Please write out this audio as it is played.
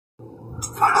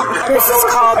This is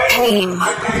called pain.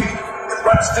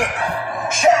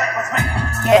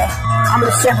 Yeah, I'ma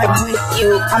share it with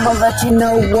you. I'ma let you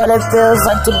know what it feels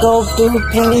like to go through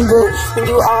pain, boo. When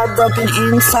you are broken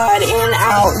inside and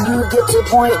out, you get to the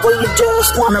point where you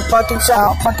just wanna fucking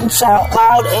shout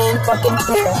loud and fucking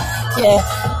clear. Yeah,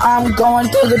 I'm going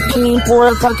through the pain for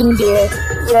a fucking year.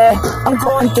 Yeah, I'm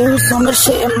going through so much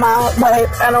shit in my life.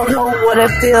 I don't know what it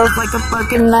feels like a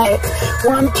fucking night.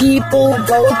 When people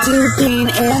go through pain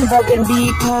and broken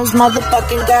because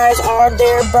motherfucking guys are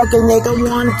there broken. They the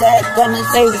ones that gonna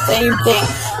say the same thing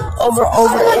over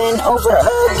and over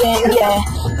again.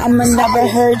 Yeah, I'ma never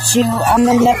hurt you,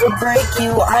 I'ma never break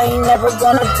you. I ain't never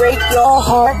gonna break your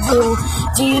heart, boo.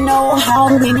 Do you know how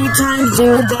many times,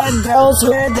 dude, that girls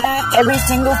hear that every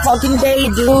single fucking day,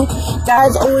 dude?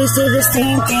 Guys always say the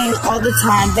same thing all the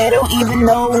time. They don't even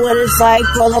know what it's like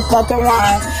for the fucking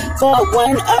rhyme. But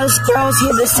when us girls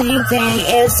hear the same thing,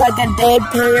 it's like a dead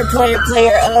player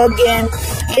again.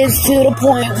 It's to the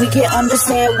point we can't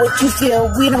understand what you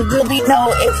feel. We don't really know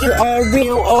if you are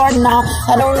real or not.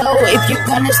 I don't know if you're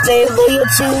gonna stay loyal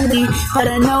to me,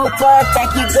 but I know for a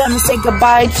fact you're gonna say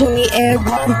goodbye to me and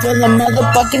run for the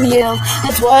motherfucking hills.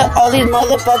 That's what all these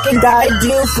motherfucking guys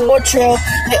do for trail.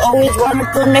 They always running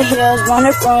from the hills,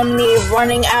 running from me,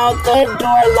 running out the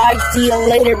door like see you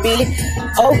later, B.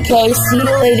 Okay, see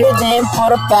you later then,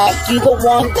 for the fact you the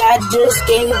one that just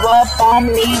gave up on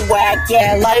me, whack.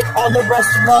 Yeah, like all the rest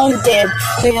of them did.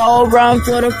 They all run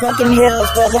for the fucking hills,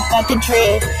 for the fucking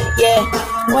tree. Yeah,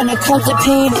 when it comes to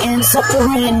pain and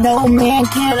suffering, no man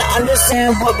can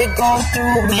understand what we go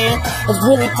through, man. It's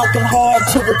really fucking hard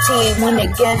to the team when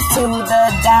it gets to the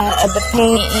down of the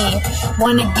pain.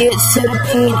 When it gets to the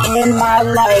pain in my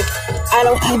life, I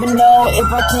don't even know if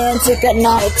I can take a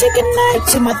knife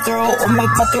to my throat or my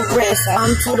fucking wrist.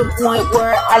 I'm to the point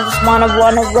where I just wanna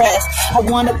rest. I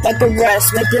wanna fucking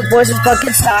rest, make your voices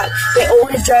fucking stop. They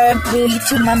always drive me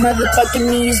to my motherfucking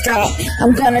knees drop.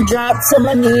 I'm gonna drop to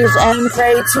my knees and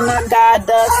pray to my God,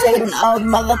 the Satan of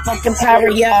motherfucking power,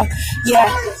 yeah.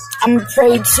 I'm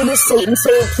afraid to Satan,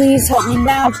 say please help me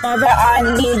now, Father, I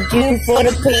need you for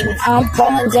the pain. I'm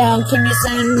falling down, can you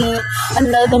send me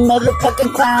another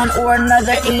motherfucking clown or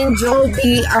another angel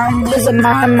B? I'm losing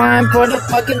my mind for the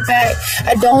fucking fact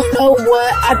I don't know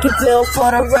what I can feel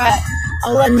for the rat.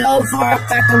 All I know for a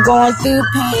fact I'm going through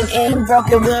pain and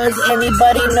broken words.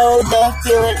 Anybody know the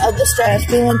feeling of the stress?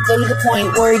 Feeling to the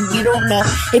point where you don't know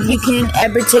if you can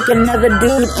ever take another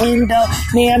dude in the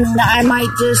man. I might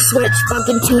just switch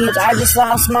fucking teams. I just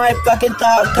lost my fucking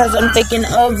thought cause I'm thinking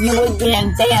of you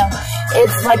again. Damn,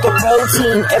 it's like a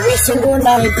routine every single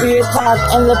night, 3 o'clock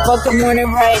in the fucking morning,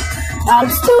 right? I'm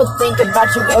still thinking about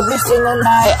you every single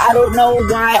night. I don't know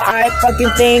why I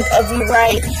fucking think of you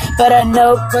right, but I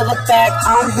know for the fact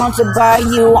I'm haunted by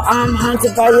you. I'm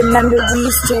haunted by your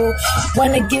memories too.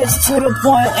 When it gets to the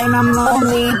point and I'm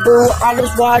lonely, boo, I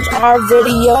just watch our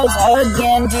videos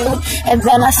again, dude, and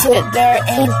then I sit there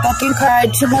and fucking cry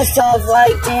to myself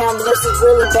like, damn, this is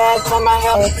really bad for my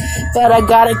health, but I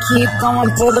gotta keep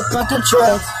going for the fucking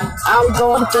truth. I'm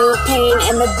going through pain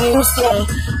and abuse, yeah.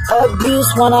 Abuse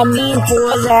when I mean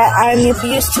for that. I'm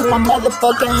abused to my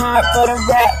motherfucking heart for the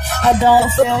rap. I don't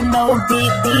feel no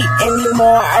beat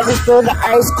anymore. I just feel the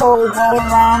ice cold roll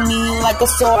around me like a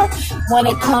sword. When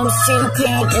it comes to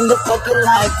pain in the fucking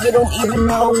life, you don't even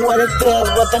know what it feels.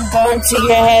 With a gun to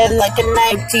your head like a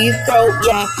knife to your throat,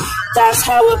 yeah. That's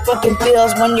how it fucking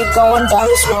feels when you're going down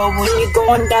this road. When you're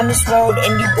going down this road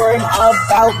and you're worried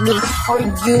about me, or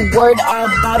you worried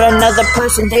about another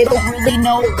person. They don't really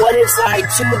know what it's like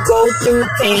to go through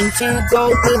pain, to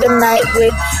go through the night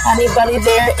with anybody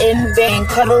there in vain,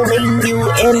 cuddling you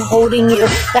and holding you.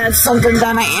 That's something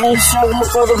that I am struggling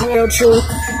for the real truth.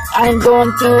 I'm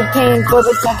going through pain for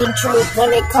the fucking truth.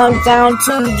 When it comes down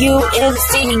to you and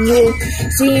seeing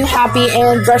you happy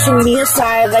and brushing me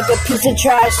aside like a piece of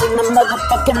trash in the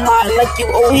motherfucking line, like you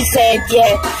always said,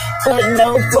 yeah. But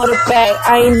no, for the fact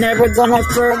I ain't never gonna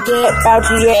forget about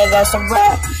you, yeah, that's a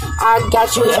wrap. I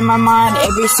got you in my mind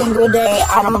every single day.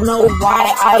 I don't know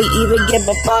why I even give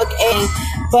a fuck,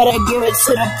 but I give it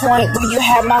to the point where you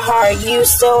have my heart. You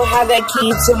still have that key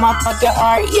to my fucking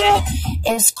heart, yeah.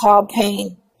 It's called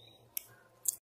pain.